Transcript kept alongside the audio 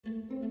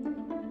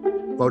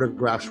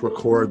photographs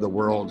record the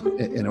world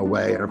in a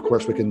way, and of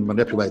course we can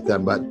manipulate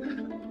them, but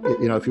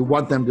if you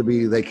want them to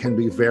be, they can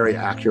be very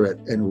accurate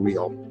and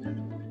real.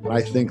 And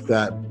I think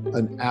that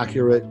an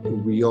accurate,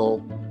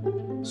 real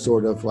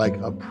sort of like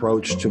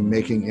approach to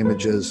making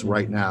images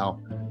right now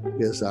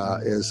is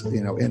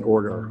in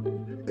order.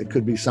 It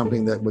could be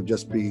something that would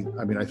just be,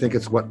 I think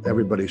it's what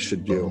everybody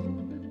should do.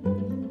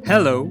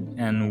 Hello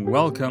and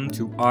welcome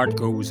to Art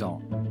Goes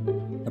On,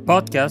 a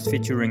podcast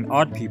featuring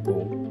art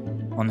people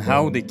on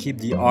how they keep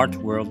the art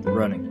world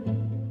running.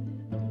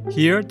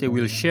 Here they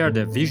will share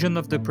their vision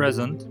of the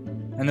present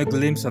and a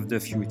glimpse of the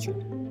future.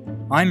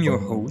 I'm your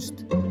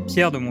host,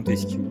 Pierre de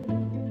Montesquieu,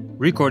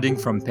 recording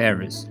from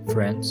Paris,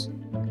 France,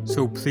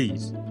 so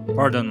please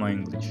pardon my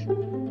English.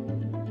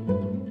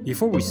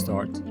 Before we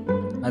start,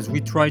 as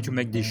we try to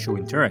make this show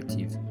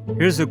interactive,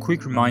 here's a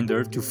quick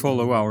reminder to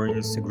follow our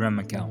Instagram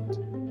account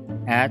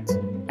at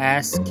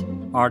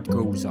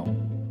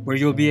AskArtGoesOn, where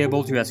you'll be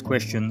able to ask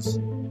questions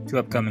to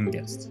upcoming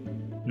guests.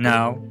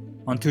 Now,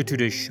 onto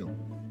today's show.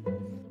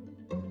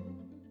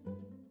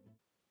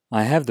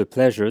 I have the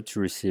pleasure to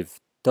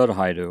receive Todd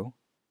Hido,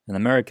 an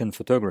American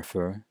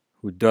photographer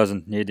who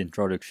doesn't need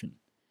introduction.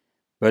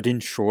 But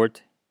in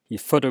short, he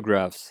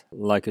photographs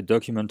like a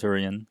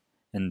documentarian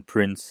and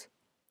prints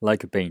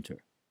like a painter.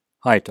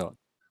 Hi, Todd.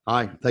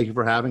 Hi, thank you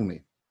for having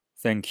me.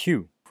 Thank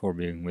you for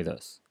being with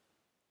us.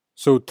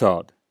 So,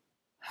 Todd,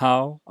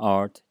 how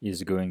art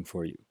is going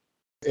for you?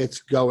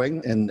 It's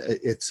going, and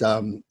it's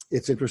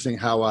interesting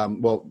how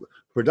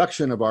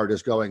production of art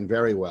is going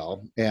very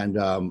well, and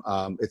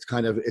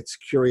it's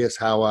curious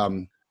how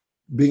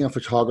being a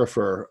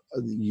photographer,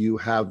 you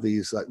have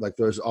these like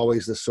there's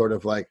always this sort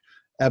of like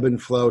ebb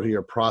and flow to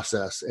your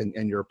process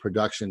and your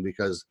production,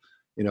 because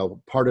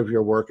part of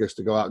your work is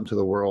to go out into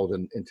the world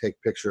and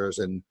take pictures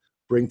and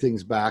bring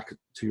things back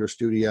to your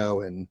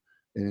studio, and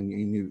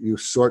you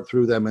sort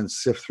through them and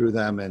sift through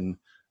them, and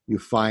you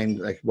find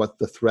like what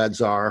the threads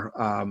are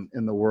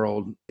in the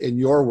world, in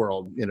your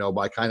world,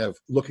 by kind of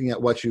looking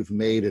at what you've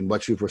made and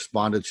what you've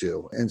responded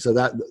to. And so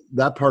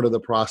that part of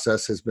the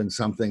process has been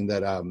something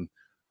that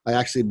I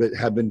actually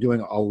have been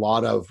doing a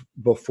lot of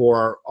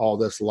before all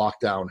this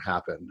lockdown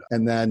happened.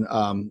 And then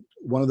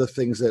one of the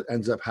things that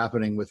ends up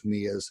happening with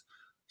me is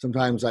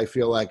sometimes I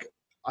feel like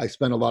I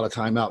spend a lot of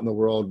time out in the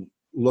world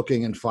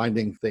looking and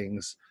finding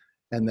things,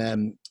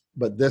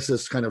 but this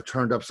is kind of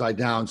turned upside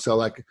down. So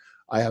like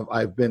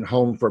I've been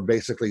home for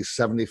basically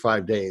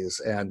 75 days.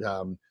 And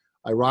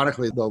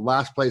ironically, the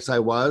last place I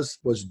was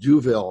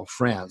Deauville,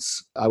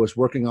 France. I was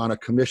working on a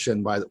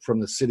commission from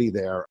the city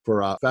there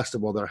for a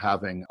festival they're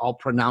having. I'll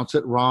pronounce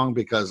it wrong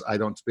because I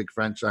don't speak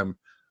French. I'm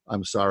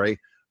sorry.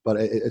 But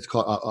it's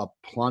called a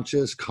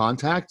Planches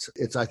Contact.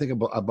 It's, I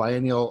think, a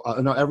biennial.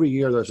 Every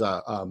year there's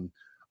a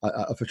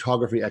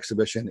photography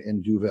exhibition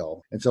in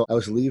Deauville. And so I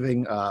was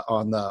leaving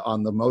on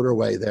the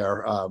motorway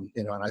there,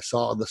 and I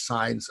saw the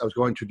signs. I was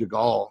going to De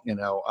Gaulle, and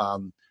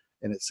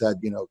it said,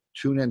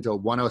 tune into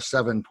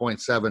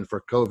 107.7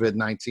 for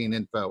COVID-19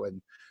 info.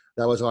 And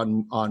that was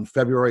on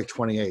February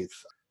 28th.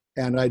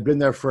 And I'd been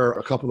there for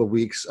a couple of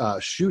weeks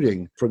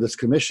shooting for this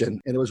commission,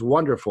 and it was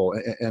wonderful.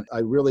 And I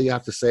really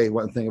have to say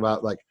one thing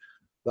about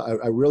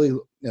I really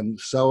am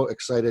so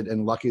excited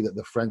and lucky that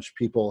the French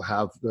people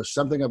there's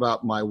something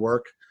about my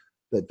work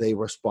that they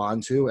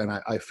respond to, and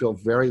I feel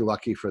very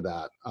lucky for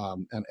that.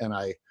 And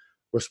I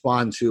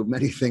respond to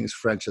many things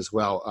French as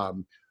well.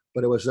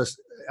 But it was just,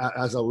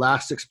 as a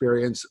last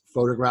experience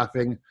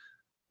photographing,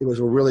 it was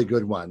a really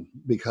good one,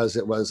 because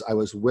I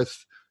was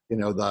with,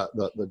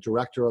 the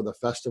director of the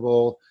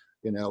festival,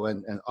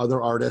 and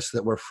other artists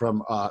that were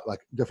from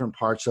like different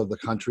parts of the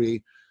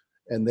country,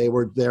 and they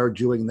were there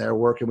doing their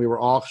work, and we were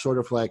all sort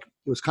of like,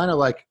 it was kind of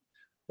like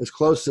as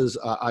close as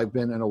I've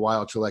been in a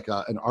while to like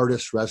an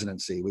artist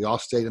residency. We all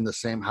stayed in the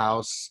same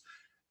house,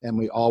 and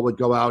we all would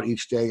go out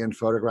each day and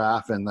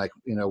photograph, and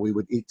we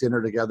would eat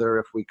dinner together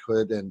if we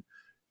could. And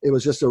it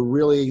was just a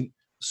really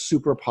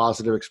super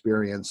positive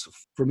experience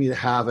for me to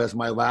have as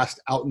my last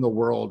out in the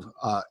world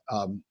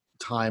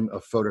time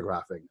of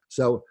photographing.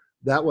 So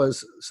that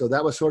was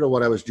sort of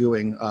what I was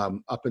doing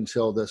up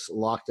until this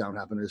lockdown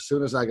happened. As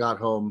soon as I got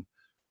home,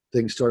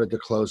 things started to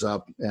close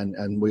up,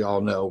 and we all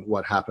know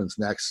what happens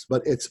next.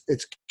 But it's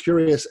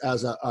curious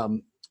as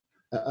an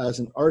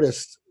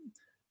artist,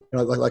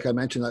 like I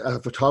mentioned, as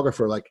a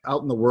photographer, like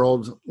out in the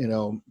world,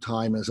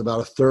 time is about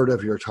a third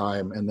of your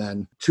time, and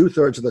then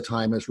 2/3 of the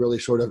time is really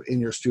sort of in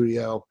your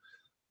studio,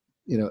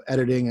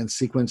 editing and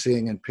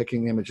sequencing and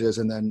picking images,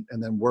 and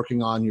then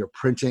working on your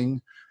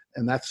printing.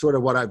 And that's sort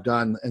of what I've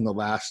done in the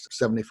last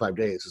 75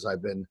 days. Is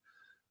I've been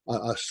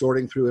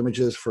sorting through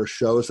images for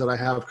shows that I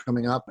have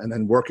coming up, and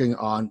then working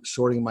on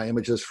sorting my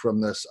images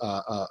from this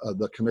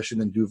the commission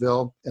in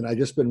Deauville. And I've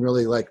just been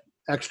really like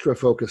extra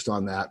focused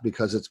on that,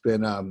 because it's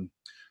been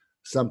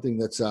something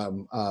that's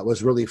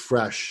was really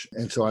fresh.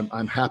 And so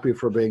I'm happy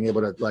for being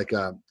able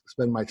to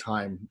spend my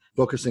time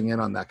focusing in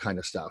on that kind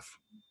of stuff.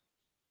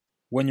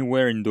 When you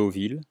were in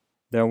Deauville,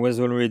 there was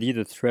already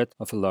the threat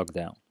of a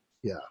lockdown.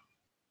 Yeah.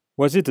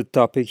 Was it a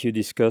topic you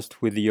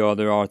discussed with the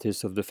other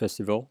artists of the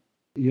festival?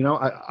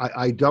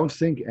 I don't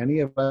think any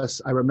of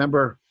us, I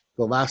remember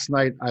the last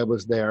night I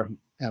was there,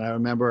 and I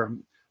remember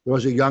there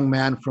was a young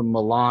man from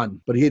Milan,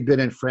 but he had been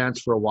in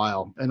France for a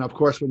while. And of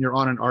course, when you're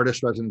on an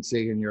artist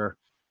residency and you're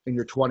in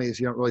your 20s,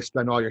 you don't really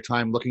spend all your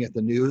time looking at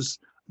the news.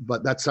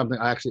 But that's something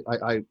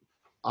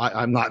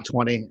I'm not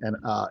 20, and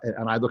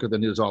I look at the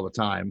news all the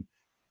time.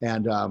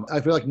 And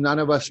I feel like none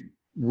of us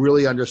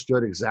really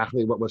understood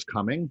exactly what was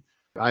coming.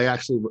 I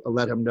actually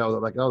let him know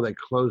that, like, oh, they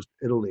closed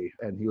Italy.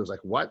 And he was like,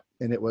 what?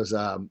 And it was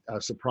a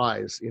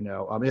surprise.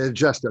 I mean, it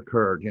just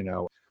occurred.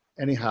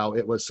 Anyhow,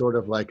 it was sort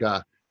of like,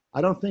 I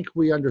don't think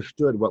we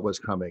understood what was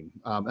coming.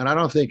 And I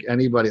don't think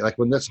anybody, like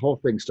when this whole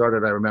thing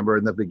started, I remember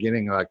in the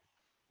beginning, like,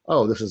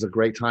 oh, this is a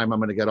great time. I'm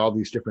going to get all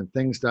these different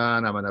things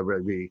done. I'm going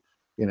to be,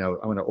 I'm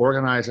going to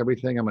organize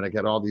everything. I'm going to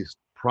get all these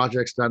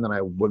projects done that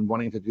I've been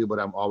wanting to do, but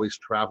I'm always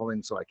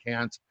traveling, so I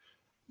can't.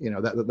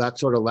 That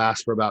sort of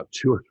lasts for about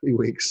 2 or 3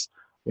 weeks.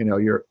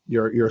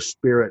 Your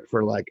spirit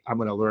for, like, I'm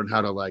going to learn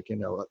how to, like,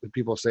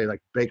 people say,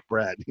 like, bake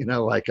bread,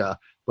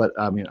 but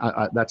I mean,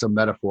 that's a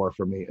metaphor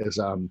for me is,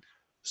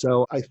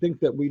 so I think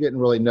that we didn't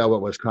really know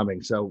what was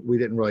coming. So we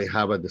didn't really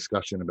have a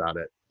discussion about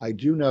it. I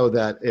do know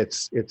that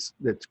it's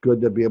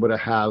good to be able to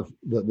have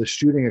the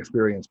shooting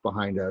experience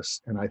behind us.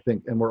 And I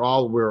think, and we're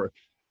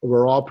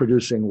all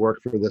producing work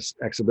for this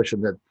exhibition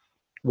that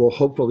will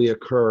hopefully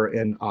occur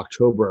in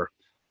October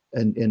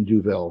in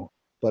Deauville.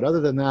 But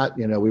other than that,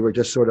 we were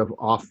just sort of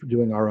off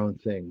doing our own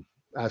thing,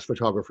 as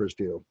photographers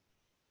do.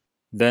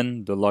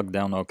 Then the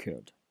lockdown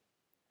occurred.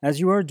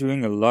 As you are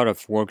doing a lot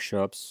of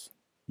workshops,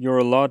 you're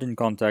a lot in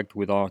contact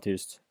with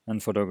artists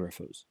and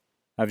photographers.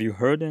 Have you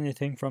heard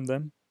anything from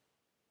them?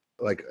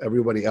 Like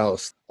everybody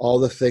else, all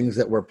the things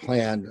that were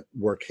planned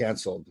were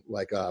canceled.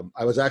 Like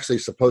I was actually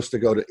supposed to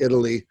go to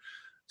Italy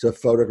to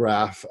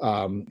photograph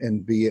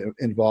and be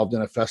involved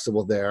in a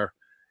festival there.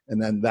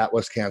 And then that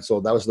was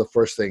canceled. That was the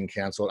first thing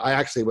canceled. I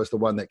actually was the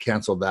one that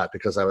canceled that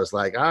because I was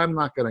like, I'm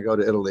not going to go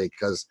to Italy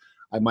because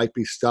I might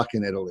be stuck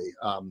in Italy.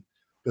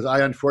 Because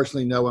I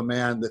unfortunately know a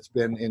man that's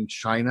been in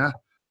China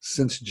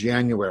since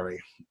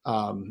January,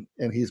 and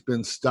he's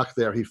been stuck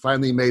there. He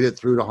finally made it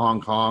through to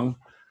Hong Kong,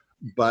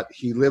 but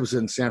he lives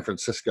in San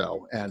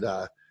Francisco, and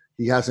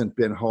he hasn't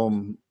been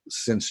home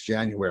since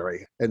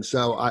January. And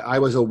so I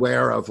was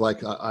aware of,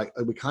 like,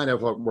 we kind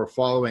of were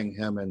following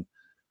him, and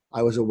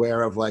I was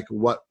aware of, like,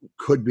 what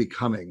could be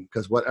coming,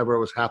 because whatever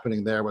was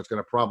happening there was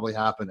going to probably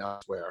happen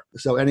elsewhere.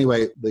 So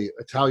anyway, the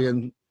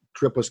Italian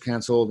trip was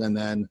canceled, and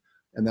then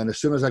as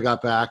soon as I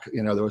got back,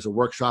 there was a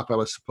workshop I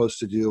was supposed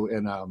to do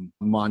in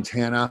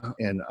Montana,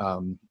 in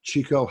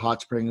Chico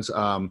Hot Springs,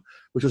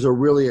 which was a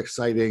really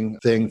exciting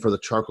thing for the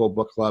Charcoal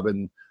Book Club.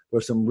 And there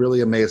were some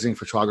really amazing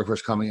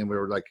photographers coming. And we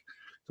were like,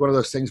 it's one of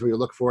those things where you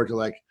look forward to,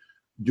 like,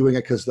 doing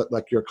it because,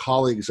 like, your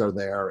colleagues are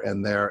there,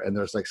 and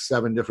there's like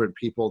 7 different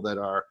people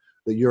that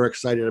you're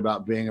excited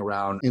about being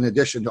around, in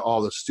addition to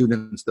all the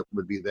students that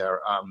would be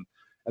there.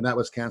 And that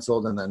was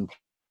canceled. And then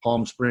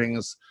Palm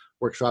Springs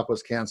workshop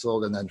was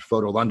canceled, and then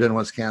Photo London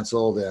was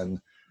canceled, and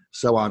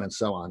so on and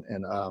so on.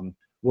 And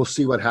we'll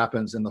see what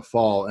happens in the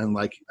fall. And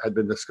like I'd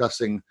been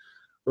discussing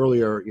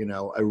earlier,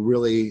 I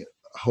really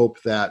hope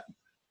that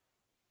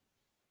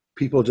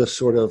people just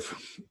sort of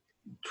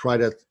try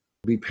to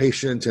be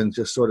patient and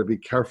just sort of be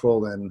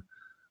careful and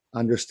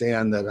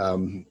understand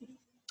that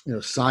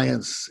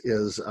science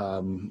is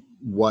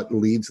what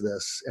leads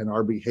this, and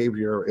our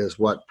behavior is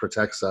what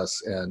protects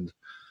us. And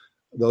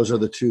those are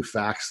the 2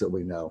 facts that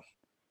we know.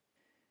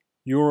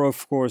 You're,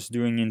 of course,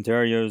 doing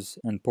interiors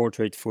and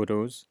portrait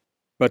photos,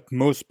 but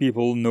most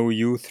people know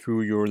you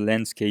through your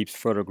landscapes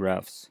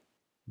photographs.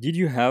 Did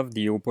you have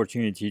the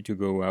opportunity to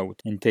go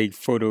out and take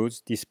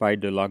photos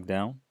despite the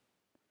lockdown?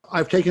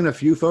 I've taken a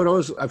few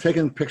photos. I've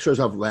taken pictures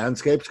of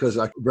landscapes because,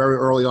 like, very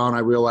early on, I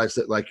realized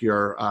that, like,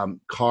 your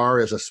car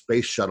is a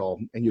space shuttle,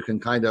 and you can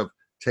kind of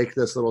take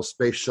this little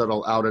space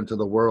shuttle out into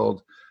the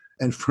world.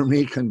 And for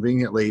me,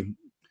 conveniently,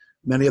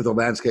 many of the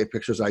landscape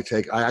pictures I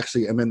take, I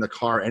actually am in the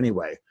car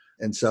anyway.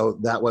 And so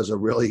that was a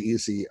really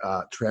easy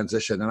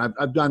transition. And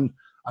I've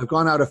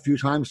gone out a few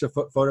times to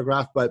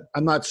photograph, but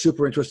I'm not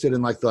super interested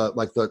in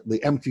the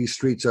empty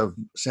streets of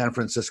San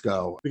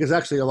Francisco, because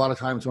actually a lot of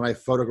times when I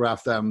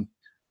photograph them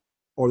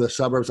or the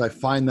suburbs, I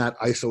find that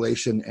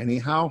isolation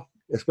anyhow,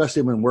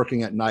 especially when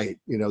working at night.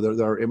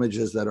 There are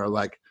images that are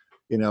like,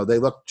 they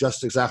look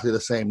just exactly the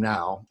same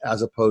now,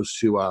 as opposed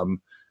to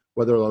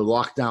whether they're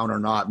locked down or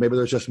not. Maybe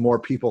there's just more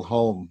people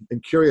home.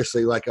 And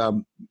curiously, like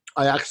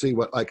I actually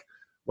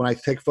when I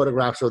take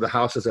photographs of the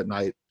houses at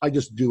night, I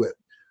just do it.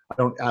 I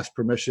don't ask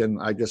permission.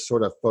 I just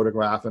sort of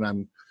photograph, and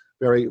I'm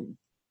very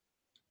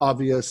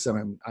obvious,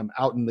 and I'm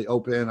out in the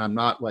open. I'm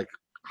not like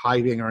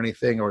hiding or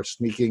anything or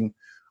sneaking.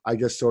 I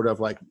just sort of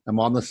like, I'm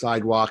on the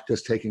sidewalk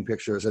just taking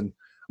pictures, and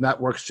that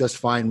works just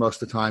fine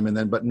most of the time.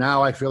 But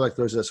now I feel like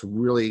there's this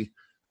really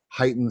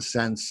heightened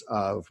sense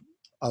of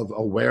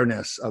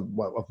awareness of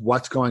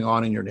what's going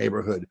on in your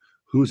neighborhood,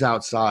 who's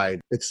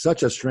outside. It's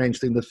such a strange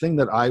thing. The thing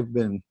that I've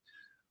been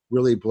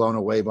really blown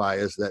away by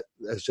is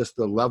just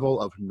the level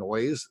of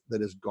noise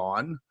that is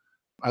gone.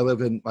 I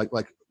live in like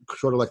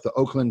sort of like the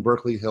Oakland,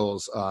 Berkeley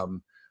Hills,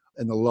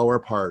 in the lower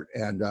part.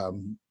 And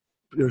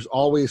there's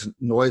always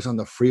noise on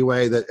the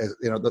freeway that,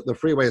 the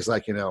freeway is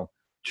like,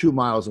 2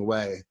 miles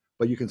away,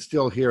 but you can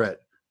still hear it.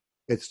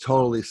 It's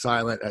totally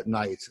silent at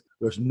night.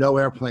 There's no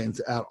airplanes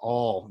at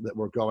all that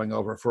were going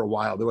over for a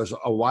while. There was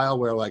a while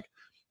where like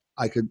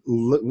I could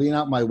lean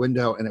out my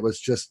window and it was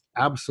just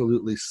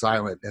absolutely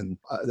silent. And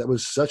that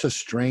was such a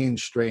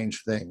strange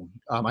thing.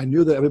 I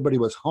knew that everybody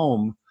was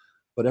home,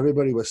 but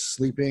everybody was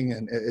sleeping.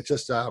 And it's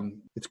just,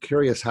 it's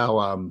curious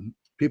how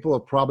people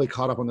have probably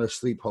caught up on their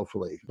sleep,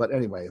 hopefully. But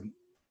anyway,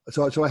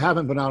 so I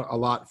haven't been out a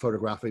lot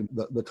photographing.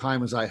 The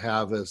times I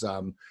have is,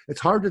 it's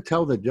hard to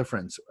tell the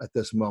difference at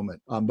this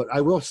moment. But I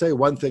will say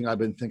one thing I've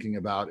been thinking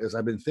about is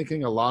I've been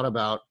thinking a lot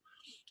about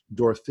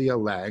Dorothea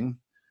Lange,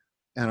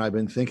 and I've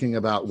been thinking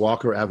about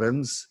Walker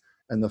Evans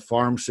and the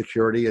Farm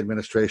Security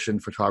Administration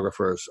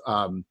photographers.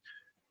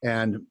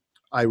 And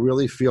I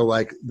really feel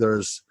like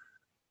there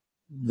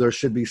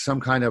should be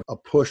some kind of a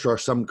push or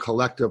some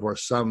collective or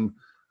some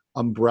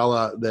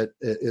umbrella that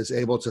is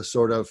able to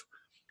sort of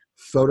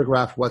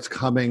photograph what's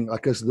coming,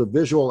 because the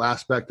visual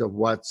aspect of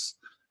what's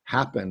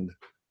happened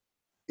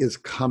is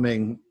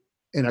coming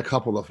in a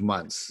couple of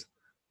months.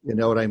 You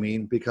know what I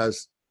mean?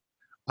 Because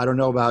I don't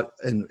know about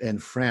in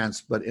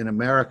France, but in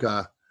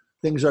America,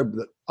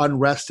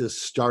 unrest is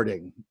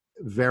starting,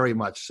 very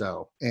much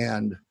so.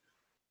 And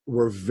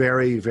we're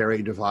very,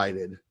 very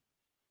divided,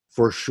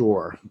 for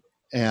sure.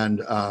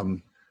 And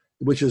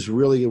which is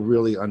really,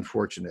 really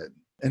unfortunate.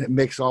 And it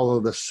makes all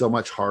of this so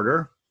much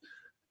harder.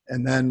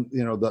 And then,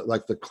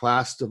 the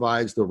class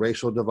divides, the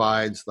racial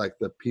divides, like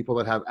the people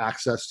that have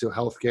access to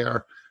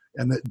healthcare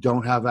and that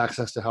don't have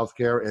access to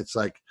healthcare. It's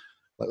like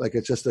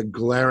it's just a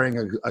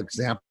glaring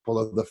example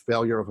of the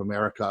failure of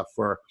America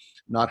for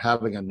not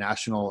having a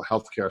national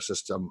healthcare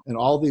system. And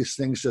all these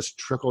things just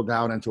trickle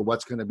down into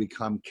what's going to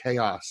become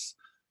chaos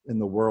in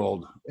the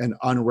world and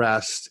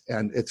unrest.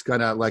 And it's going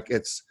to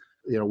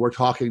we're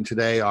talking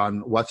today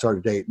on what's our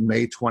date,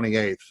 May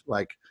 28th,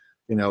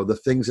 the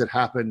things that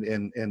happened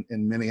in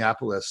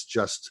Minneapolis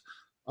just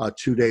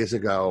 2 days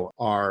ago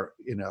are,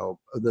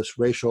 this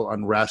racial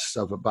unrest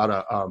of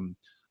about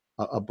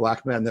a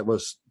black man that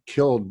was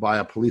killed by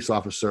a police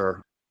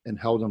officer and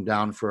held him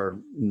down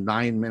for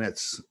 9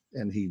 minutes,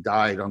 and he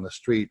died on the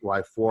street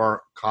while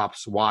 4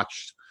 cops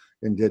watched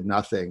and did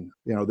nothing.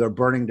 They're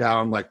burning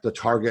down like the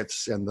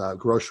Targets and the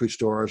grocery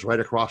stores right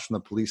across from the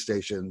police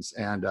stations.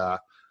 And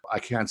I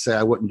can't say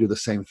I wouldn't do the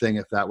same thing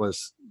if that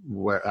was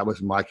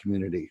my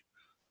community.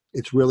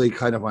 It's really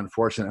kind of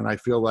unfortunate. And I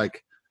feel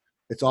like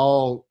it's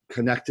all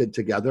connected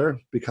together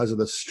because of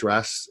the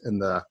stress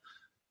and the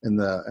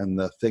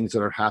things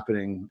that are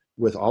happening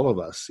with all of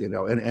us,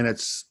 and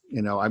it's,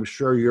 I'm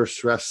sure your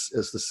stress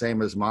is the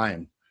same as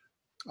mine.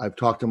 I've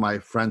talked to my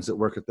friends that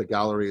work at the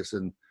galleries,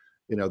 and,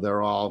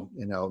 they're all,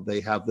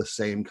 they have the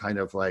same kind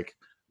of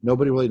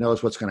nobody really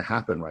knows what's going to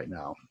happen right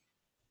now.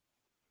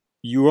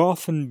 You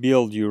often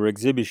build your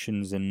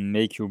exhibitions and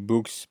make your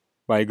books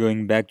by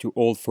going back to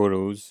old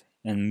photos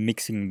and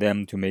mixing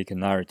them to make a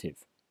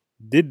narrative.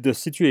 Did the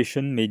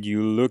situation made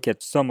you look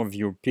at some of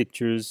your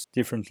pictures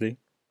differently?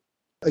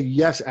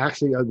 Yes,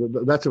 actually,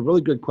 that's a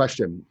really good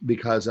question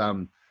because,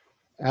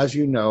 as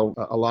you know,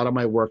 a lot of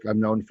my work, I'm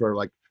known for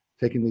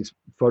taking these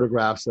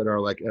photographs that are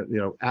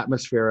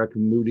atmospheric,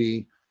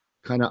 moody,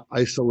 kind of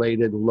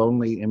isolated,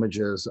 lonely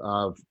images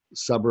of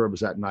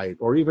suburbs at night,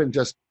 or even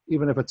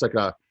if it's like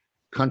a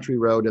country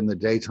road in the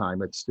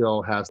daytime, it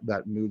still has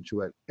that mood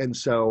to it. And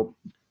so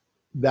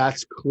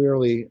that's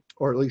clearly,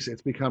 or at least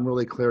it's become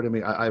really clear to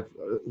me. I've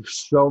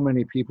so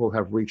many people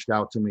have reached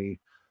out to me,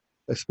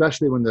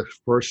 especially when this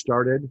first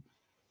started,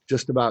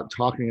 just about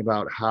talking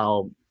about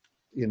how,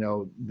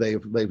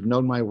 they've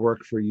known my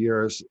work for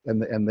years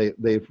and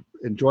they've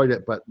enjoyed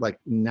it, but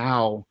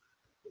now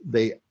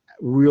they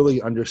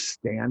really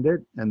understand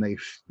it and they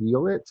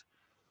feel it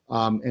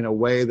in a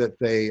way that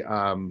they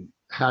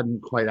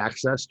hadn't quite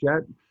accessed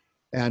yet.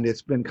 And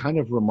it's been kind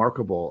of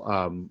remarkable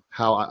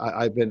how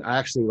I've been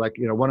actually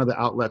one of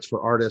the outlets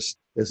for artists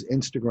is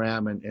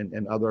Instagram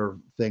and other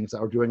things that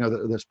are doing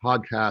this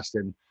podcast.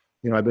 And,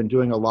 I've been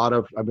doing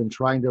I've been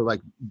trying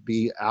to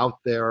be out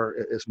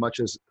there as much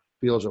as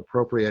feels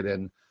appropriate.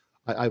 And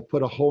I've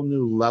put a whole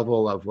new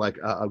level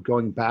of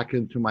going back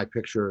into my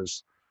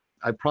pictures.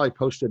 I probably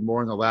posted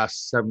more in the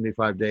last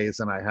 75 days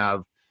than I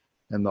have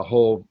in the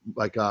whole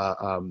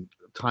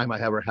time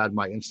I ever had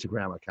my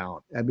Instagram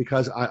account. And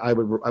because I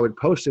would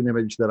post an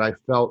image that I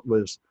felt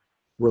was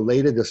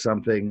related to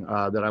something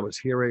that I was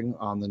hearing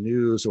on the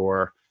news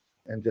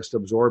and just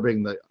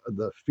absorbing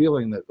the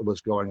feeling that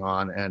was going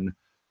on.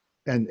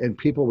 And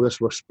people just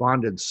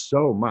responded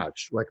so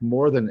much,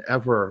 more than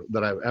ever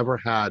that I've ever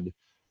had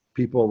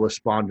people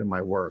respond to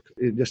my work,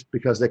 just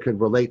because they could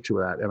relate to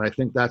that. And I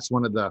think that's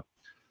one of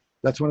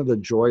the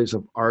joys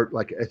of art.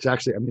 It's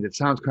actually, it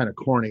sounds kind of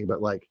corny,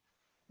 but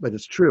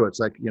it's true.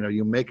 It's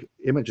you make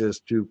images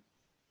to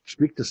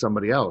speak to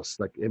somebody else.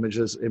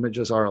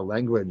 Images are a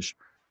language,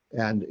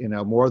 and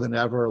more than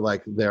ever,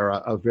 they're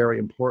a very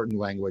important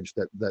language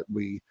that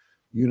we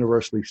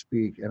universally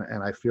speak.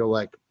 And I feel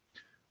like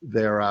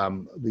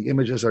the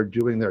images are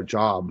doing their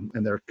job,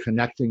 and they're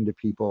connecting to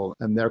people,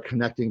 and they're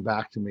connecting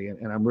back to me.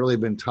 And I've really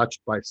been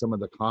touched by some of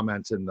the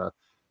comments and the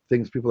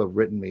things people have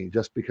written me,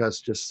 just because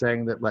just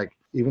saying that, like,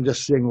 even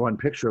just seeing one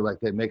picture, like,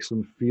 that makes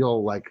them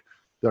feel like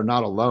they're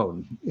not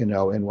alone, in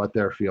what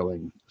they're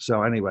feeling.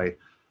 So anyway,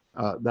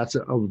 that's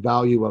a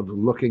value of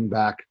looking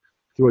back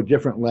through a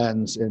different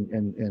lens and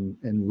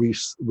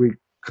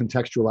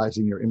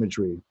recontextualizing your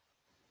imagery.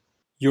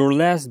 Your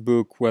last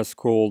book was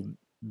called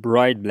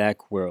Bright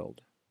Black World,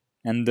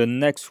 and the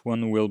next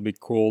one will be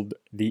called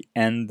The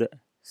End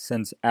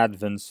Since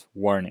Advance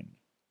Warning.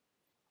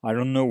 I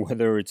don't know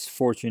whether it's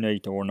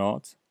fortunate or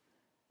not,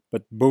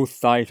 but both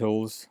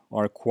titles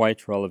are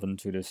quite relevant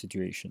to the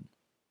situation.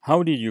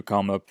 How did you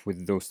come up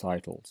with those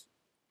titles?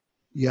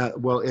 Yeah,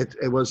 well, it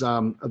was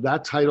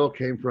that title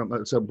came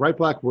from, so Bright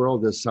Black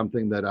World is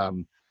something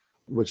that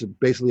which is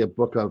basically a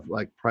book of,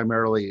 like,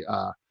 primarily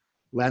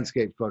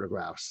landscape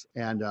photographs,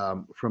 and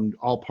from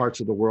all parts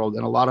of the world,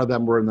 and a lot of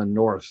them were in the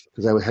north,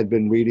 because I had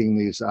been reading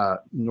these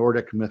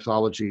Nordic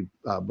mythology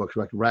books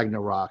like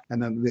Ragnarok,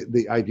 and then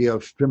the idea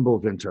of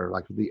Fimbulvinter,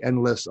 like the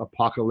endless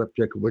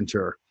apocalyptic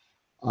winter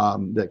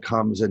that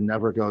comes and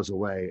never goes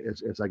away.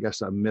 It's I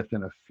guess a myth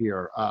and a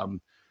fear.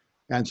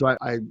 And so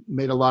I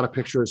made a lot of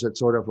pictures that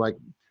sort of like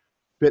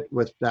fit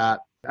with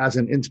that as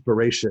an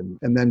inspiration.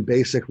 And then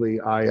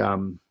basically I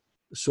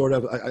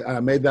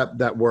made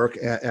that work,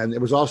 and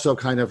it was also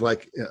kind of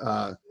like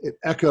it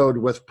echoed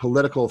with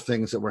political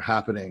things that were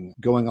happening,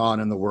 going on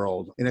in the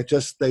world, and they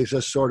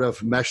just sort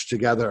of meshed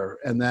together.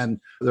 And then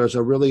there's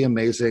a really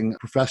amazing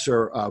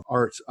professor of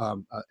art,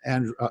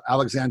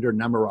 Alexander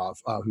Nemerov,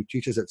 who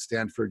teaches at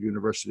Stanford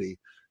University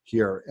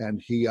here,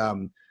 and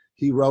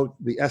he wrote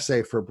the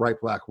essay for Bright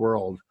Black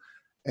World,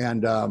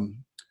 and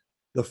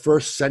the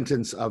first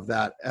sentence of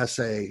that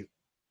essay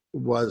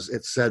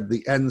it said,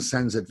 "The end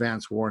sends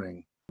advance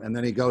warning." And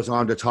then he goes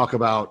on to talk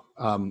about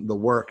the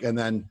work. And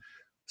then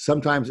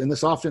sometimes, and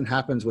this often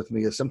happens with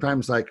me, is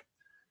sometimes, like,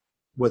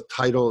 with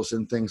titles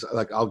and things,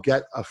 like, I'll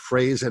get a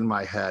phrase in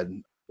my head,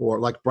 or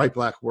like Bright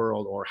Black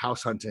World or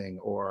house hunting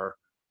or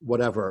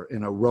whatever,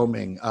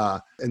 roaming.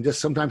 And just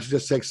sometimes it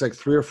just takes like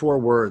 3 or 4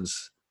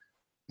 words,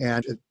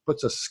 and it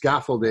puts a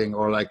scaffolding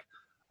or like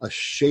a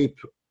shape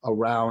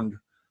around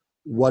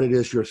what it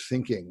is you're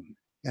thinking.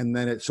 And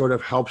then it sort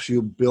of helps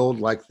you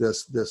build like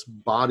this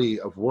body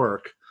of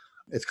work.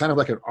 It's kind of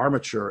like an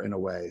armature in a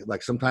way.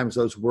 Like, sometimes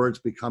those words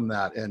become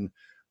that, and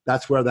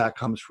that's where that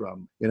comes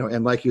from.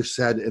 And like you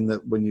said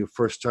when you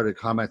first started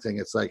commenting,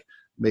 it's like,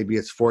 maybe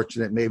it's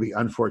fortunate, maybe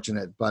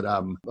unfortunate, but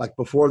like,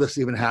 before this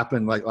even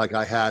happened, like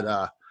I had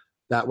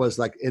that was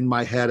like in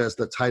my head as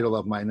the title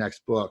of my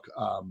next book,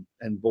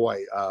 and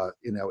boy,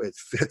 it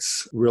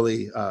fits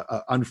really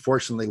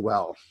unfortunately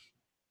well.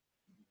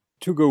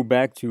 To go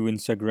back to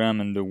Instagram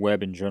and the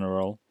web in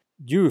general,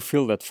 do you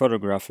feel that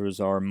photographers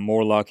are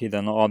more lucky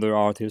than other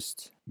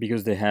artists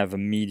because they have a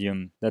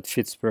medium that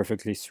fits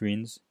perfectly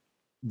screens?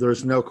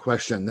 There's no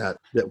question that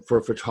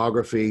for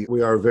photography,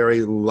 we are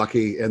very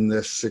lucky in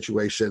this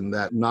situation,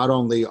 that not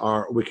only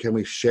can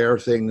we share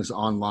things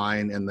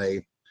online, and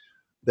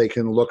they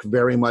can look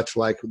very much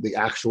like the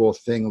actual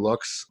thing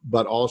looks,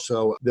 but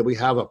also that we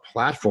have a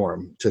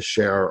platform to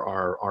share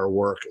our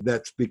work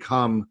that's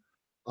become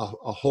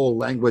a whole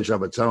language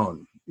of its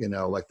own.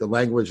 Like the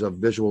language of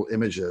visual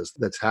images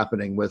that's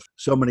happening with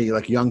so many,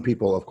 like, young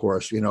people, of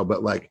course,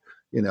 but like,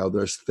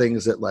 there's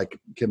things that like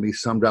can be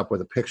summed up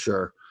with a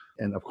picture.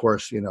 And of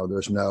course,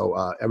 there's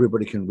no,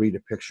 everybody can read a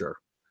picture,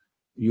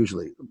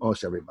 usually,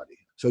 most everybody.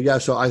 So yeah,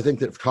 so I think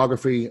that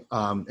photography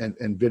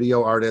and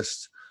video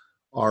artists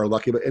are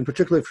lucky, but in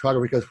particular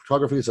photography, because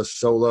photography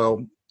is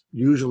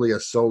usually a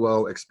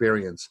solo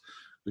experience.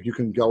 Like, you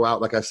can go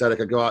out, like I said, I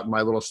could go out in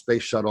my little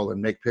space shuttle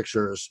and make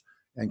pictures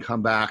and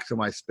come back to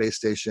my space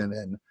station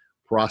and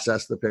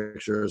process the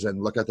pictures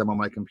and look at them on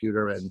my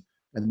computer and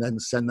then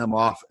send them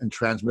off and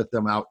transmit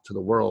them out to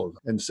the world.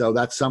 And so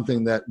that's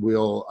something that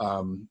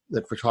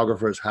that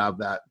photographers have,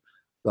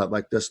 but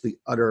like just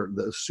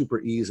the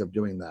super ease of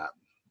doing that,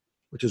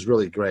 which is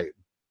really great.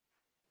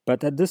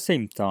 But at the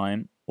same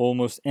time,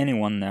 almost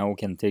anyone now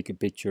can take a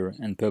picture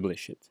and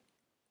publish it.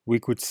 We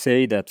could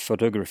say that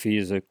photography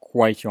is a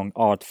quite young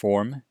art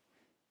form,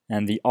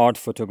 and the art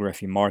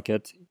photography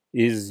market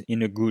is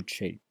in a good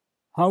shape.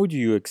 How do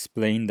you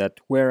explain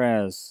that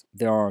whereas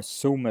there are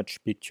so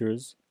much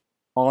pictures,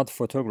 art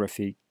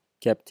photography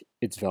kept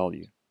its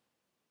value?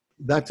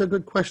 That's a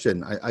good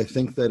question. I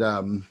think that,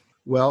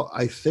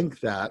 I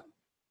think that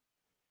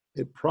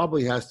it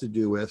probably has to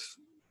do with,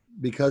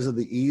 because of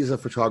the ease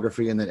of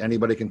photography and that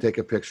anybody can take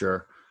a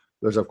picture.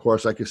 There's, of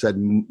course, like you said,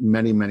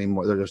 many, many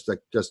more. There's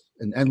just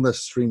an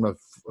endless stream of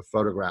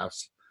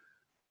photographs.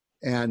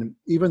 And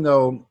even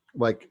though,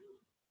 like,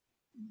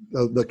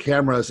 the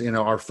cameras,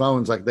 our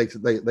phones, like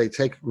they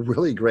take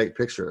really great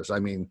pictures. I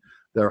mean,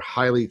 they're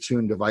highly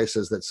tuned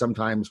devices that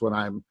sometimes when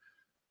I'm,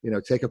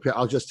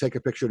 I'll just take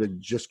a picture to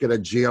just get a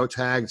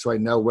geotag so I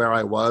know where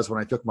I was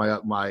when I took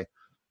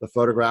the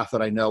photograph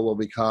that I know will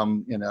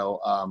become,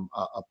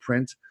 a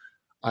print.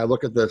 I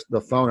look at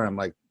the phone and I'm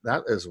like,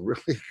 that is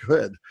really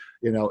good,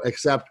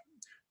 except,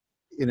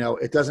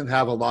 it doesn't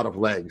have a lot of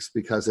legs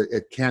because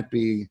it can't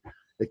be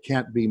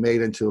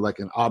made into like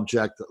an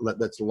object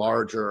that's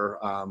larger.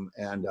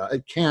 And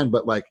it can,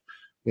 but like,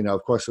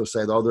 of course you'll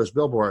say, oh, there's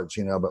billboards,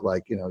 but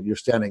like, you're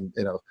standing,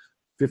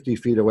 50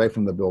 feet away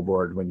from the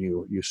billboard when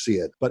you see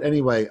it. But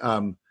anyway,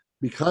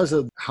 because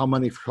of how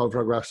many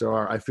photographs there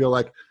are, I feel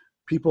like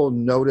people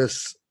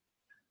notice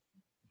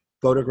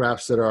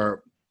photographs that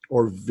are,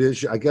 or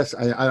vision, I guess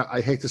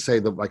I hate to say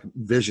the like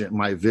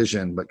my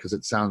vision, but because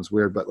it sounds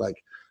weird, but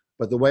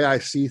the way I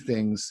see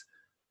things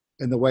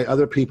and the way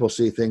other people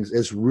see things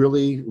is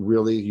really,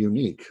 really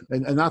unique.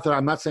 And not that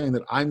I'm not saying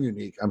that I'm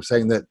unique. I'm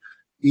saying that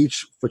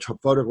each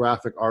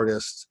photographic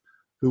artist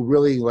who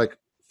really like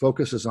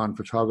focuses on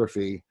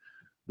photography,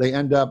 they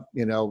end up,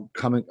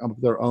 coming up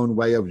with their own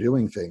way of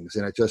doing things.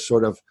 And it just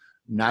sort of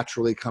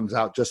naturally comes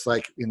out, just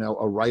like,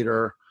 a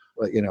writer,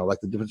 like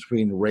the difference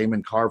between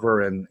Raymond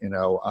Carver and,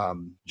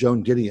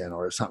 Joan Didion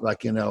or something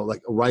like,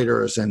 like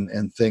writers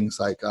and things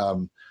like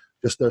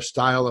just their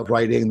style of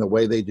writing, the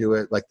way they do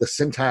it, like the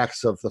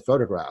syntax of the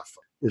photograph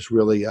is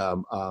really,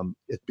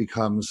 it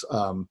becomes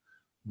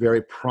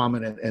very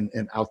prominent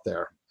and out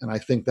there. And I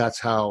think that's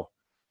how,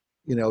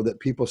 that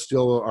people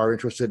still are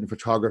interested in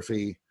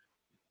photography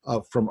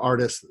from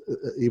artists,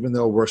 even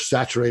though we're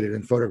saturated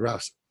in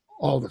photographs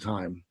all the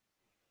time.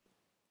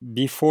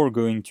 Before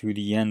going to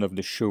the end of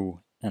the show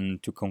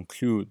and to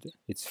conclude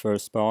its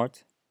first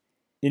part,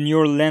 in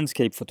your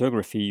landscape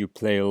photography you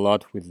play a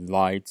lot with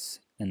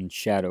lights and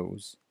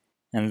shadows,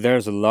 and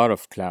there's a lot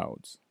of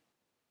clouds.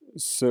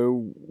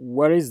 So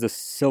what is the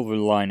silver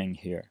lining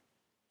here,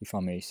 if I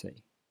may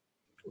say?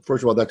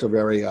 First of all, that's a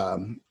very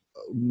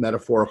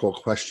metaphorical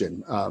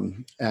question,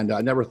 and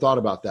I never thought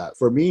about that.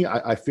 For me,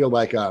 I feel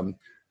like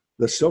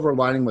the silver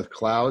lining with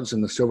clouds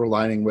and the silver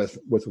lining with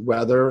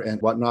weather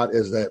and whatnot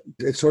is that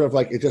it's sort of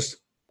like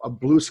a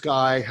blue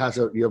sky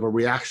you have a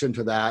reaction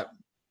to that.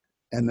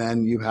 And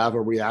then you have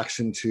a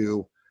reaction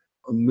to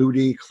a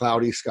moody,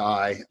 cloudy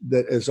sky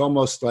that is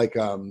almost like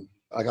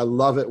I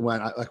love it when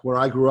where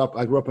I grew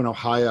up in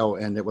Ohio,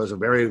 and it was a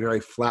very,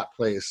 very flat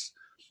place.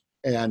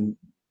 And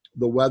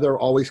the weather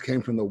always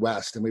came from the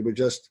west, and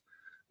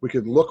we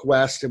could look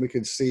west and we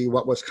could see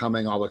what was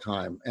coming all the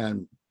time.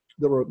 And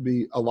there would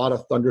be a lot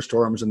of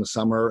thunderstorms in the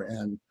summer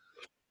and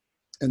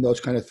those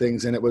kind of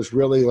things. And it was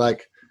really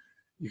like,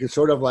 you could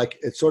sort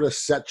of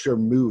set your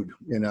mood,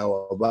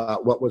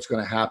 about what was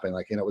going to happen.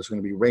 Like, it was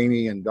going to be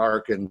rainy and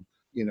dark, and,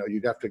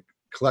 you'd have to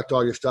collect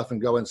all your stuff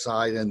and go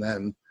inside. And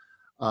then,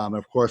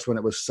 of course, when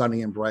it was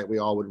sunny and bright, we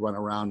all would run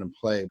around and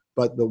play.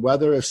 But the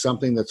weather is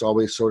something that's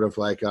always sort of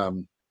like,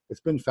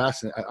 it's been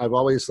fascinating. I've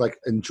always like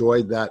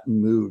enjoyed that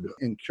mood.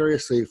 And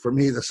curiously for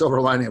me, the silver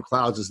lining of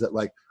clouds is that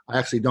like, I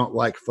actually don't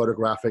like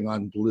photographing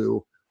on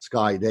blue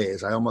sky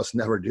days. I almost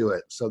never do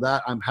it. So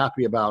that I'm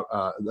happy about,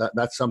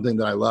 that's something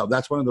that I love.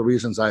 That's one of the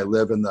reasons I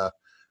live in the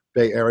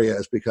Bay Area,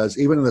 is because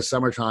even in the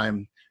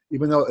summertime,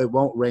 even though it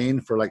won't rain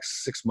for like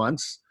 6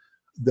 months,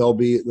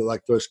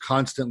 there's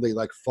constantly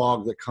like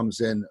fog that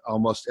comes in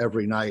almost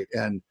every night,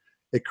 and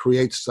it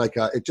creates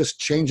it just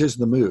changes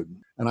the mood.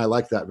 And I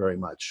like that very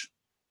much.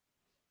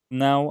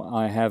 Now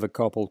I have a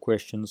couple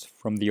questions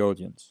from the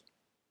audience.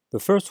 The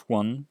first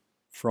one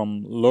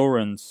from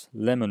Lawrence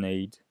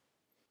Lemonade.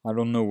 I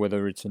don't know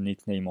whether it's a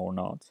nickname or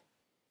not.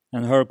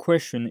 And her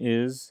question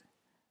is,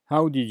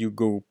 how did you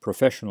go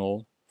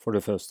professional for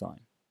the first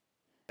time?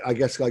 I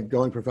guess like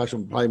going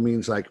professional probably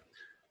means like,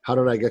 how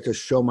did I get to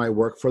show my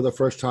work for the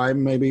first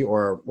time, maybe,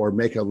 or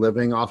make a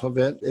living off of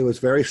it? It was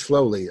very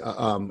slowly,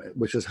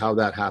 which is how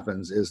that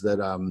happens, is that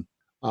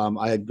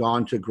I had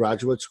gone to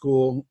graduate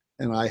school,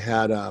 and I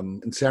had,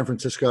 in San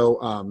Francisco,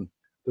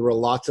 there were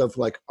lots of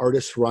like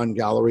artist-run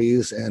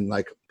galleries and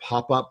like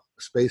pop-up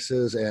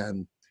spaces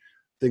and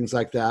things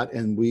like that.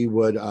 And we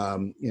would,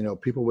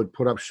 people would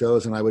put up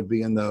shows, and I would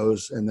be in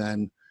those. And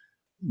then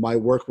my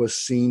work was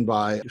seen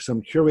by some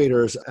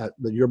curators at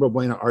the Yerba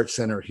Buena Art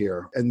Center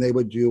here. And they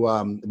would do,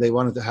 they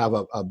wanted to have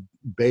a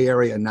Bay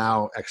Area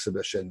Now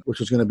exhibition, which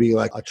was going to be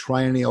like a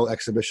triennial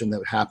exhibition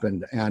that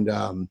happened. And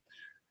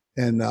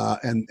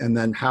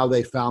then how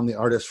they found the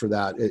artists for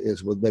that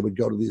is they would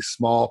go to these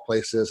small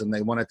places, and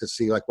they wanted to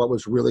see like what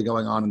was really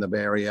going on in the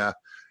Bay Area,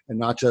 and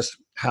not just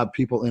have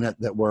people in it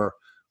that were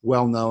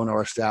well known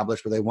or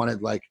established, but they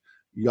wanted like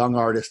young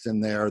artists in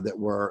there that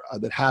were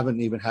that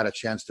haven't even had a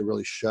chance to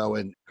really show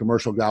in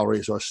commercial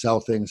galleries or sell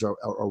things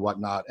or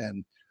whatnot.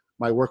 And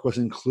my work was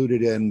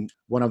included in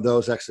one of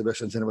those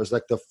exhibitions, and it was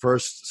like the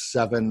first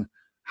 7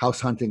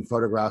 house hunting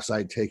photographs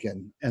I'd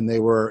taken, and they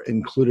were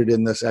included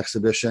in this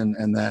exhibition.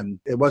 And then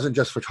it wasn't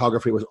just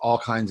photography, it was all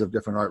kinds of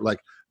different art. Like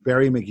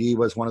Barry McGee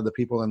was one of the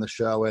people in the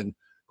show, and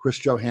Chris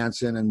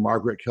Johansson and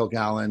Margaret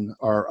Kilgallen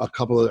are a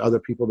couple of other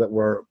people that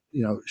were,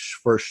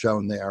 first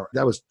shown there.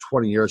 That was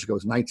 20 years ago.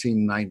 It was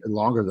 1990,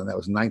 longer than that. It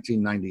was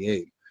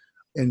 1998.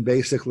 And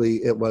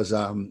basically it was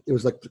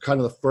like kind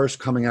of the first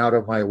coming out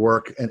of my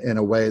work in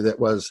a way that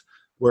was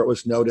where it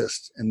was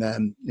noticed. And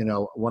then,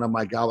 one of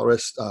my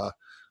gallerists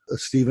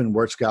Stephen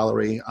Wirtz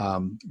Gallery.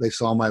 They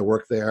saw my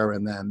work there,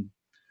 and then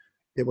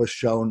it was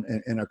shown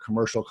in a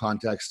commercial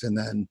context, and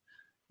then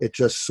it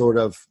just sort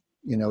of,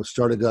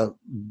 started to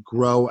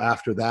grow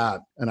after that.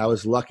 And I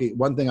was lucky.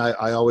 One thing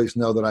I always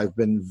know that I've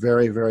been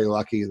very, very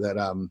lucky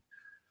that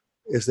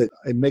is that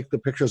I make the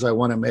pictures I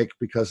want to make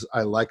because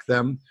I like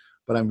them.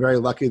 But I'm very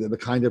lucky that the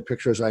kind of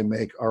pictures I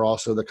make are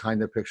also the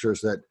kind of pictures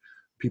that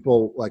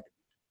people like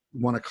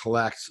want to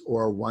collect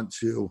or want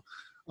to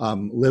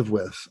live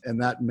with.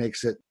 And that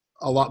makes it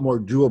a lot more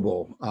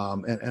doable.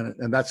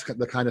 And that's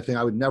the kind of thing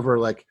I would never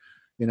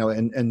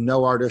and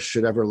no artist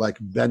should ever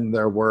bend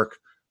their work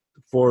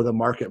for the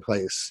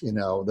marketplace.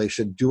 They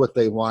should do what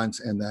they want.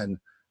 And then,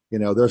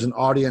 there's an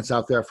audience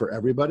out there for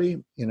everybody,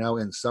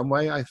 in some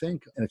way, I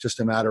think. And it's just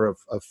a matter of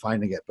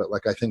finding it. But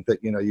I think that,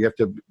 you have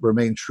to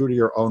remain true to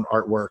your own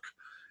artwork,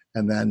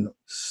 and then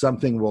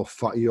something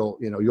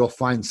you'll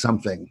find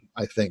something,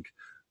 I think,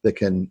 that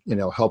can,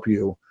 help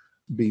you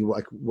be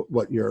like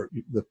what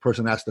the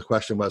person asked the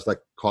question was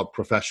called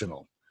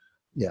professional.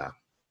 Yeah.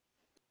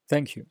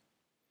 Thank you.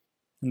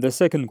 And the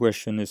second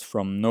question is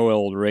from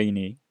Noel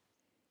Rainey.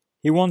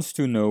 He wants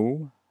to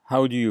know,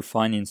 how do you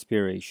find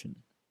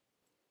inspiration?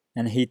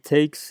 And he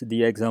takes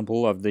the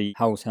example of the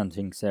house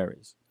hunting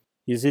series.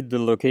 Is it the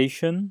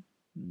location?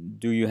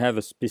 Do you have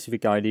a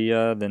specific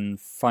idea, then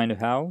find a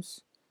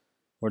house?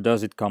 Or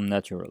does it come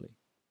naturally?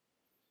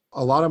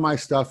 A lot of my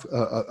stuff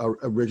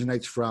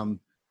originates from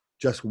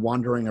just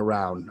wandering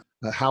around.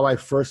 How I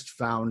first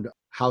found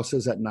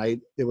houses at night,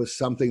 it was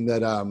something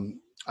that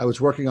I was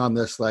working on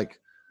this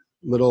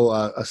little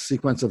a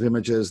sequence of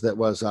images that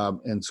was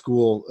in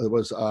school. It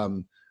was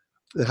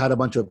it had a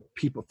bunch of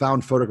people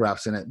found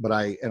photographs in it, but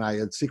I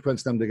had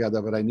sequenced them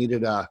together, but I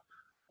needed a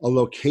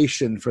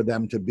location for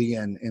them to be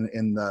in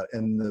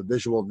the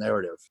visual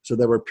narrative. So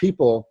there were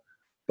people,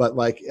 but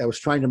I was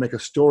trying to make a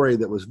story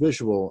that was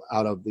visual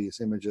out of these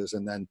images,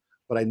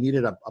 but I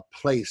needed a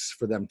place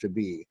for them to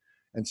be.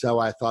 And so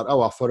I thought,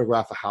 I'll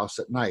photograph a house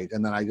at night.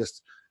 And then I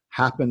just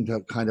happened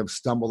to kind of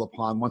stumble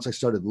upon, once I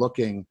started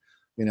looking,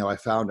 I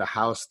found a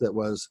house that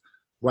was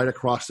right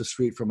across the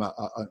street from a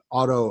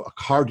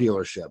car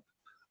dealership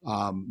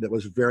that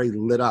was very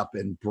lit up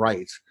and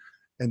bright.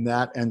 And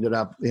that ended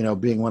up,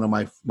 being one of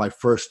my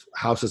first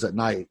houses at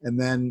night. And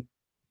then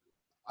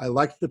I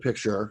liked the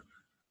picture.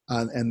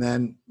 And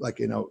then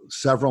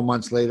several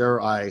months later,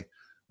 I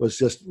was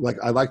just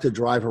I like to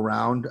drive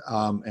around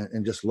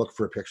and just look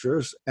for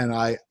pictures. And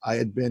I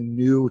had been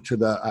new to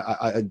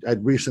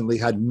I'd recently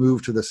had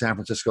moved to the San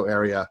Francisco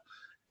area.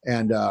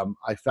 And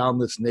I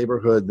found this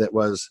neighborhood that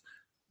was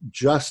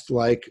just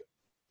like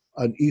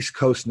an East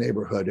Coast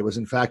neighborhood. It was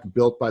in fact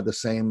built by the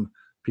same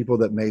people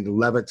that made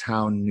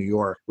Levittown, New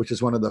York, which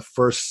is one of the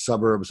first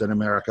suburbs in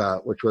America,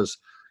 which was,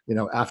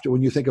 after,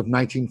 when you think of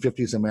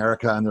 1950s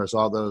America and there's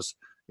all those,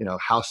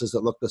 houses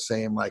that look the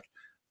same,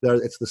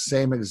 it's the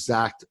same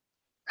exact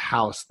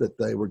house that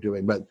they were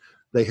doing, but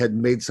they had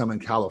made some in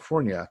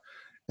California.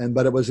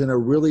 But it was in a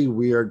really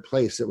weird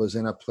place. It was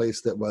in a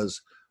place that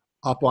was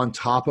up on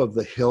top of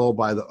the hill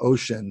by the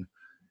ocean.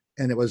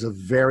 And it was a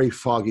very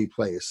foggy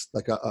place.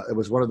 It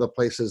was one of the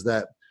places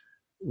that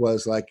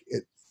was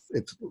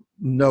it's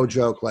no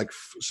joke,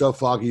 so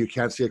foggy you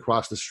can't see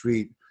across the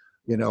street,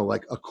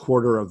 a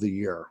quarter of the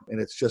year. And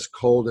it's just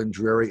cold and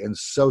dreary and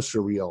so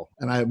surreal.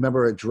 And I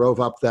remember I drove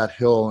up that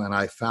hill and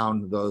I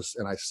found those,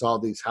 and I saw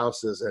these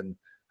houses, and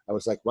I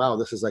was like, wow,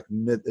 this is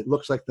it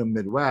looks like the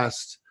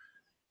Midwest,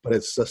 but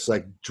it's just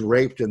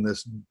draped in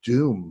this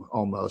doom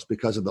almost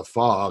because of the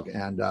fog.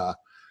 And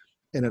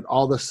it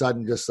all of a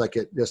sudden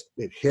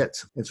it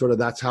hit. And sort of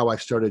that's how I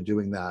started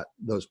doing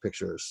those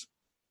pictures,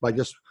 by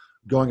just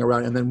going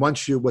around. And then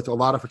with a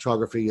lot of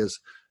photography is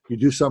you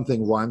do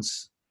something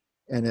once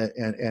and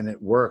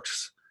it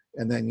works.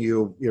 And then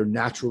you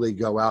naturally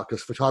go out,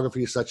 because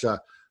photography is such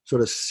a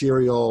sort of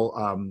serial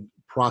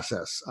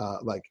process.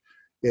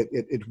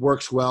 It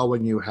works well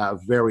when you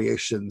have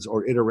variations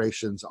or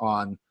iterations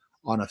on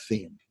a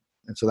theme.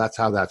 And so that's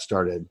how that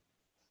started.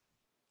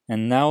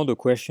 And now the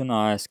question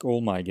I ask all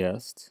my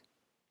guests.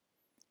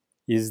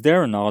 Is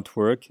there an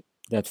artwork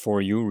that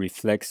for you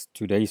reflects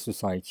today's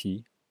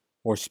society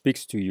or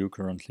speaks to you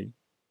currently?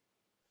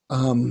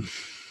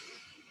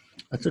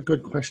 That's a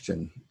good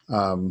question.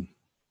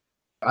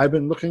 I've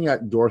been looking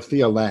at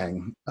Dorothea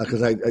Lange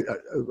because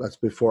that's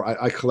before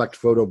I collect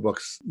photo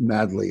books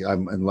madly.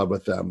 I'm in love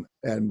with them.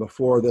 And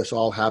before this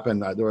all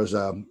happened, there was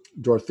a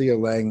Dorothea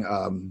Lange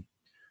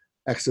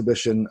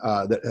exhibition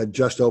that had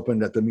just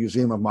opened at the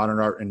Museum of Modern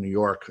Art in New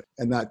York.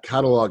 And that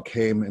catalog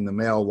came in the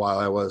mail while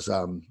I was,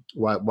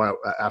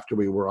 after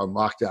we were on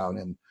lockdown.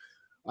 And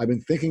I've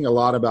been thinking a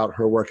lot about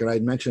her work. And I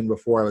mentioned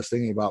before, I was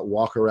thinking about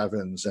Walker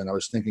Evans, and I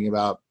was thinking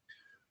about,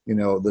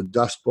 the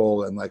Dust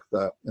Bowl and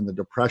the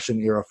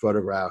Depression era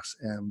photographs.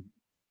 And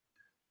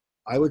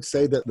I would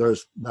say that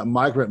there's the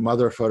migrant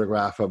mother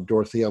photograph of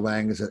Dorothea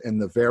Lange,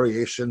 and the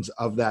variations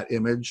of that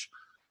image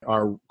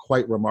are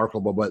quite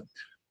remarkable. But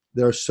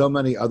there are so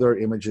many other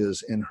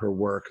images in her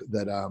work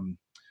that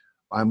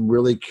I'm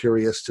really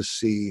curious to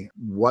see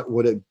what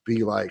would it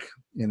be like,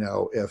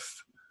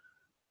 if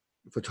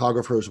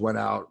photographers went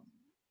out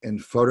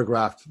and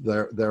photographed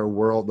their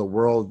world, the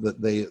world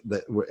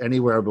that were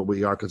anywhere but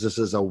we are, because this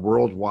is a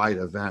worldwide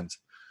event,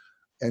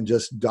 and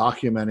just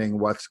documenting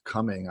what's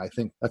coming. I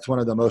think that's one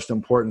of the most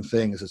important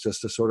things. It's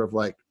just to sort of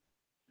like,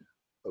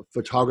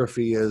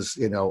 photography is,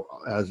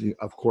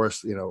 of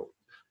course,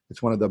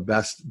 it's one of the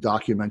best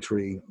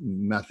documentary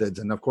methods.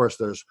 And of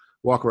course,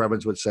 Walker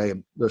Evans would say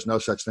there's no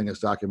such thing as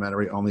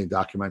documentary, only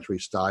documentary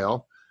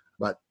style.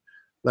 But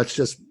let's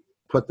just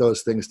put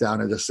those things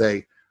down and just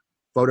say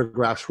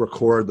photographs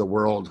record the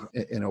world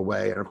in a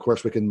way. And of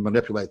course, we can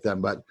manipulate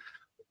them. But,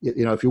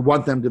 if you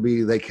want them to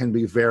be, they can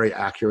be very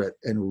accurate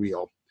and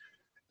real.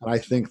 And I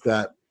think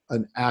that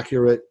an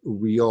accurate,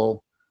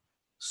 real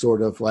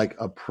sort of like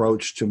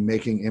approach to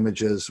making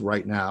images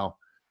right now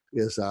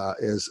is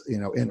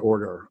in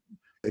order.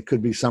 It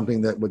could be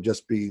something that would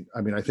just be,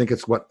 I think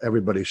it's what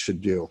everybody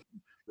should do.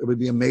 It would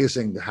be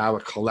amazing to have a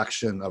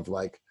collection of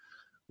like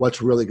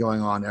what's really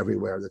going on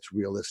everywhere that's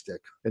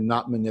realistic and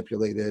not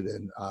manipulated.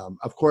 And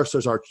of course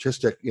there's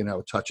artistic,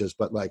 touches,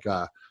 but like,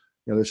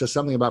 there's just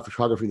something about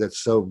photography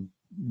that's so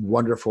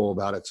wonderful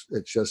about it.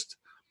 It's just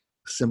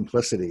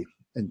simplicity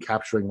and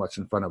capturing what's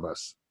in front of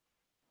us.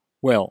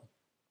 Well,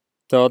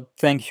 Todd,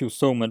 thank you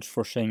so much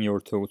for sharing your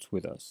thoughts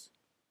with us.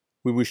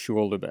 We wish you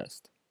all the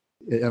best.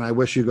 And I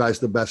wish you guys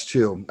the best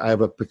too. I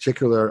have a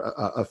particular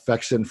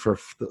affection for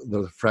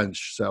the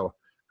French, so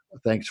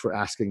thanks for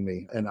asking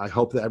me. And I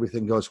hope that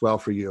everything goes well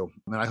for you.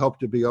 And I hope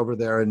to be over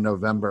there in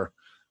November.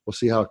 We'll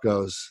see how it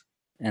goes.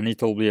 And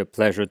it'll be a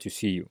pleasure to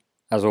see you,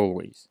 as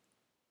always.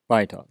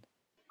 Bye, Todd.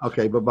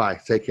 Okay,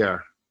 bye-bye. Take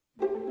care.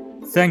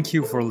 Thank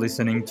you for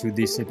listening to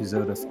this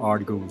episode of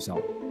Art Goes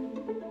On.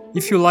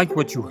 If you like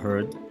what you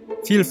heard,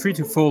 feel free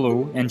to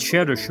follow and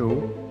share the show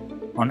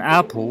on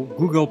Apple,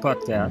 Google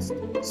Podcast,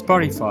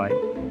 Spotify,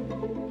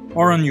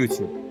 or on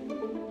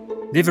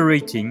YouTube. Leave a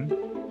rating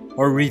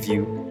or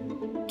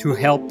review to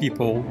help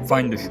people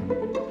find the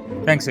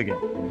show. Thanks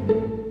again.